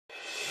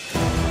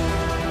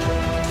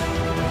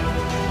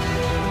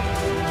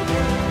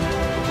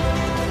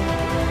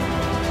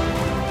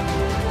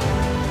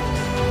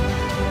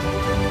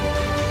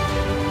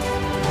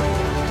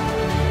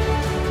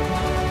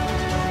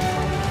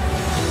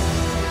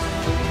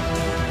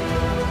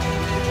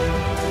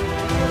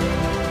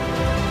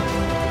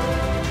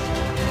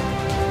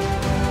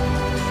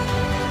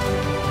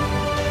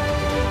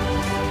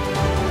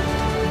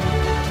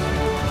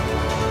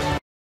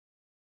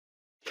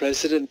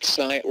President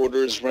Tsai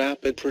orders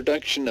rapid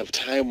production of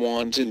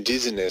Taiwan's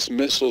indigenous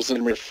missiles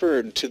and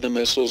referred to the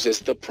missiles as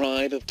the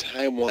pride of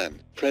Taiwan.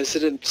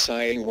 President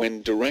Tsai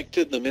Ing-Wen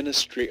directed the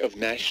Ministry of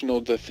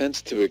National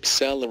Defense to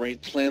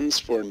accelerate plans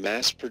for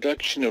mass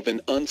production of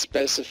an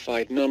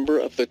unspecified number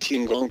of the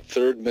Tiangong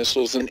third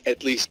missiles and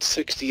at least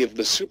 60 of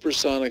the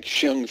supersonic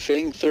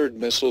Xiangfeng third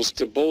missiles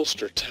to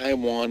bolster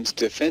Taiwan's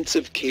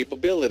defensive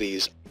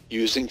capabilities,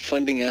 using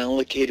funding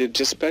allocated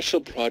to special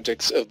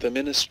projects of the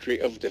Ministry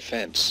of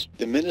Defense.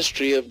 The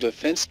Ministry of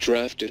Defense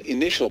drafted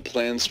initial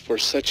plans for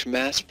such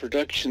mass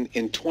production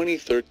in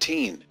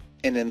 2013,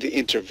 and in the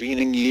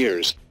intervening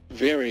years,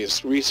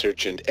 various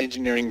research and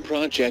engineering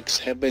projects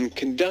have been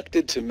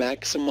conducted to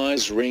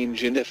maximize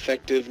range and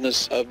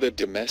effectiveness of the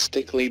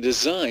domestically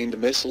designed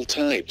missile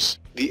types.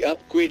 The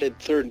upgraded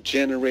third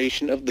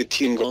generation of the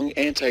Tiangong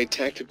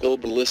anti-tactical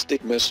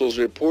ballistic missiles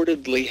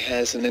reportedly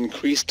has an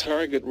increased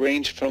target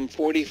range from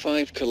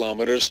 45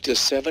 kilometers to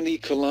 70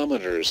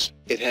 kilometers.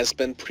 It has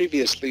been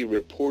previously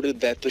reported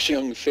that the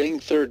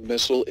Xiangfeng third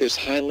missile is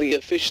highly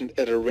efficient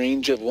at a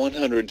range of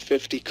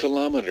 150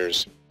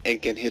 kilometers,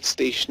 and can hit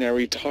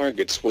stationary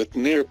targets with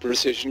near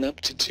precision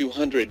up to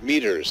 200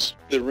 meters.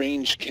 The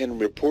range can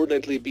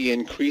reportedly be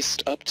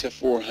increased up to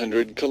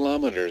 400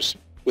 kilometers.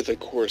 With a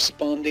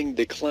corresponding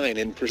decline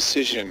in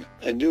precision.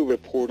 A new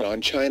report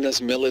on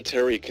China's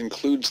military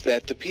concludes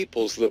that the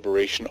People's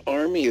Liberation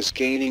Army is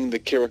gaining the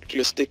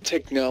characteristic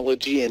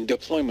technology and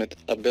deployment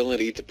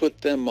ability to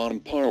put them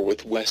on par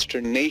with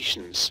Western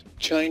nations.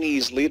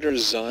 Chinese leader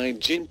Xi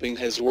Jinping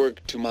has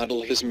worked to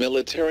model his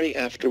military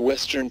after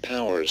Western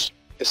powers,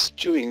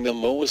 eschewing the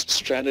Maoist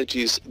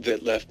strategies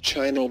that left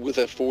China with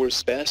a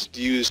force best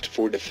used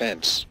for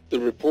defense. The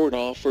report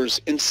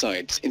offers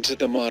insights into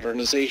the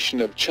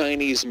modernization of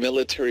Chinese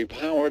military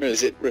power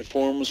as it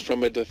reforms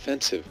from a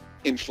defensive,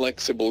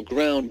 inflexible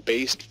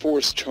ground-based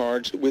force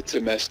charged with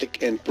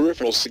domestic and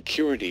peripheral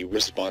security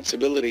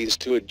responsibilities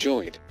to a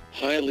joint,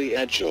 highly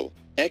agile,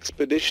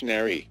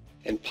 expeditionary,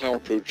 and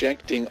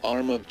power-projecting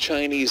arm of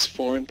Chinese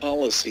foreign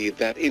policy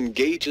that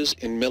engages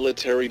in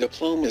military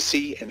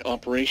diplomacy and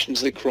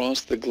operations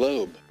across the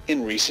globe.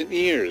 In recent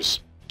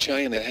years,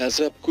 China has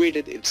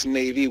upgraded its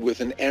navy with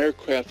an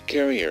aircraft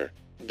carrier,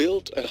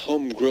 built a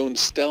homegrown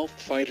stealth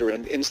fighter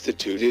and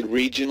instituted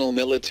regional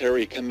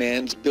military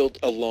commands built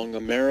along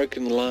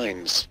American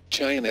lines.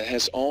 China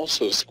has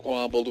also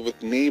squabbled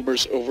with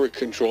neighbors over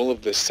control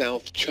of the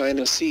South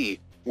China Sea,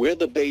 where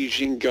the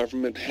Beijing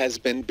government has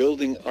been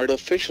building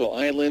artificial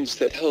islands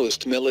that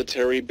host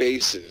military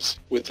bases.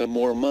 With a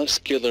more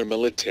muscular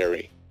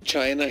military,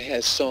 China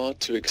has sought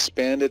to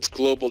expand its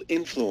global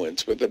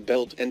influence with the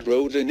Belt and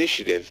Road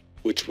Initiative,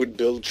 which would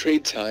build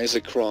trade ties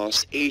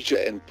across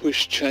Asia and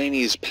push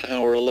Chinese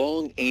power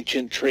along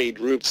ancient trade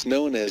routes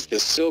known as the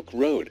Silk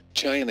Road.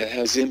 China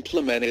has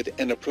implemented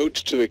an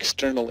approach to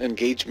external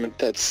engagement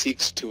that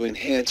seeks to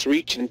enhance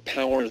reach and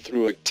power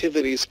through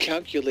activities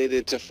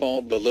calculated to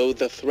fall below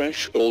the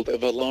threshold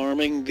of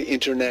alarming the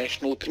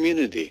international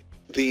community.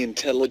 The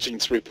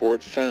intelligence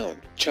report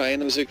found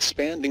China's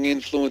expanding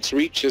influence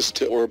reaches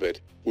to orbit,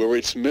 where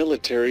its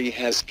military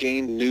has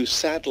gained new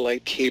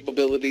satellite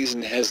capabilities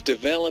and has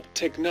developed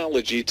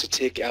technology to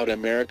take out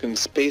American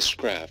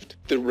spacecraft.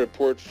 The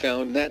report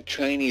found that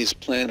Chinese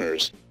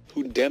planners,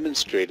 who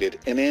demonstrated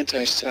an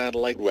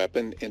anti-satellite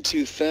weapon in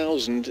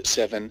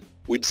 2007,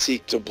 would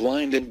seek to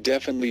blind and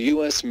deafen the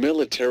U.S.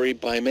 military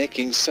by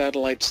making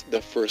satellites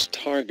the first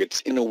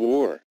targets in a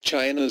war.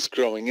 China's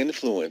growing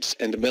influence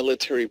and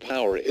military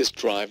power is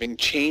driving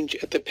change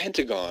at the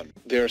Pentagon.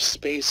 Their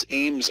space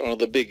aims are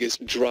the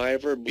biggest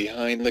driver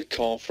behind the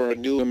call for a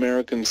new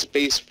American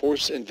Space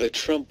Force, and the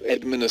Trump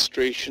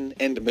administration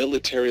and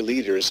military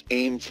leaders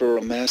aim for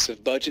a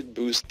massive budget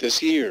boost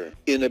this year,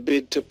 in a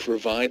bid to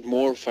provide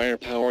more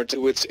firepower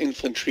to its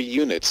infantry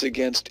units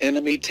against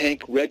enemy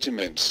tank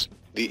regiments.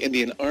 The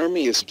Indian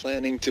Army is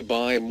planning to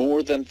buy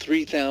more than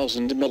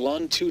 3,000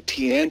 Milan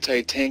ATGM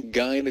anti-tank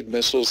guided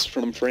missiles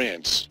from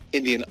France.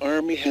 Indian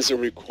Army has a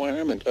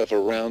requirement of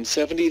around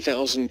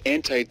 70,000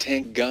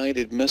 anti-tank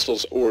guided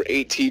missiles or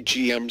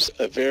ATGMs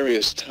of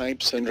various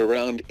types and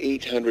around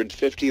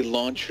 850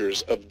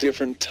 launchers of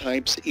different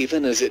types,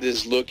 even as it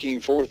is looking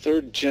for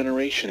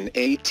third-generation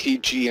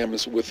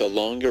ATGMs with a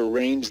longer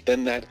range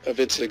than that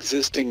of its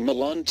existing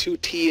Milan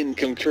ATGM and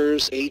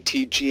Concur's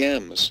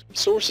ATGMs.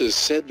 Sources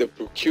said the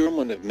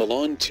procurement of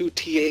Milan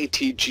ATGM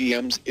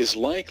ATGMs is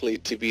likely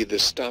to be the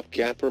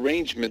stopgap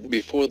arrangement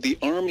before the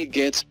Army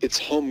gets its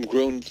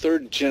homegrown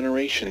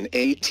third-generation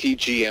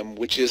ATGM,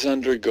 which is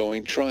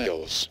undergoing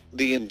trials.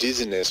 The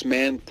indigenous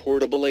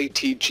man-portable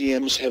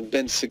ATGMs have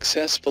been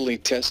successfully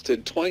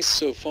tested twice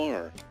so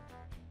far.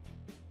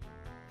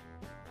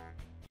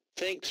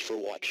 Thanks for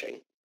watching.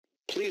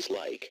 Please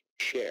like,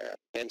 share,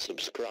 and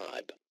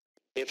subscribe.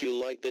 If you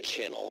like the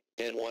channel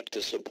and want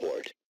to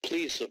support,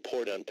 please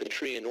support on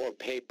Patreon or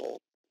PayPal.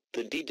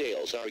 The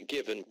details are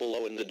given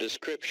below in the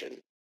description.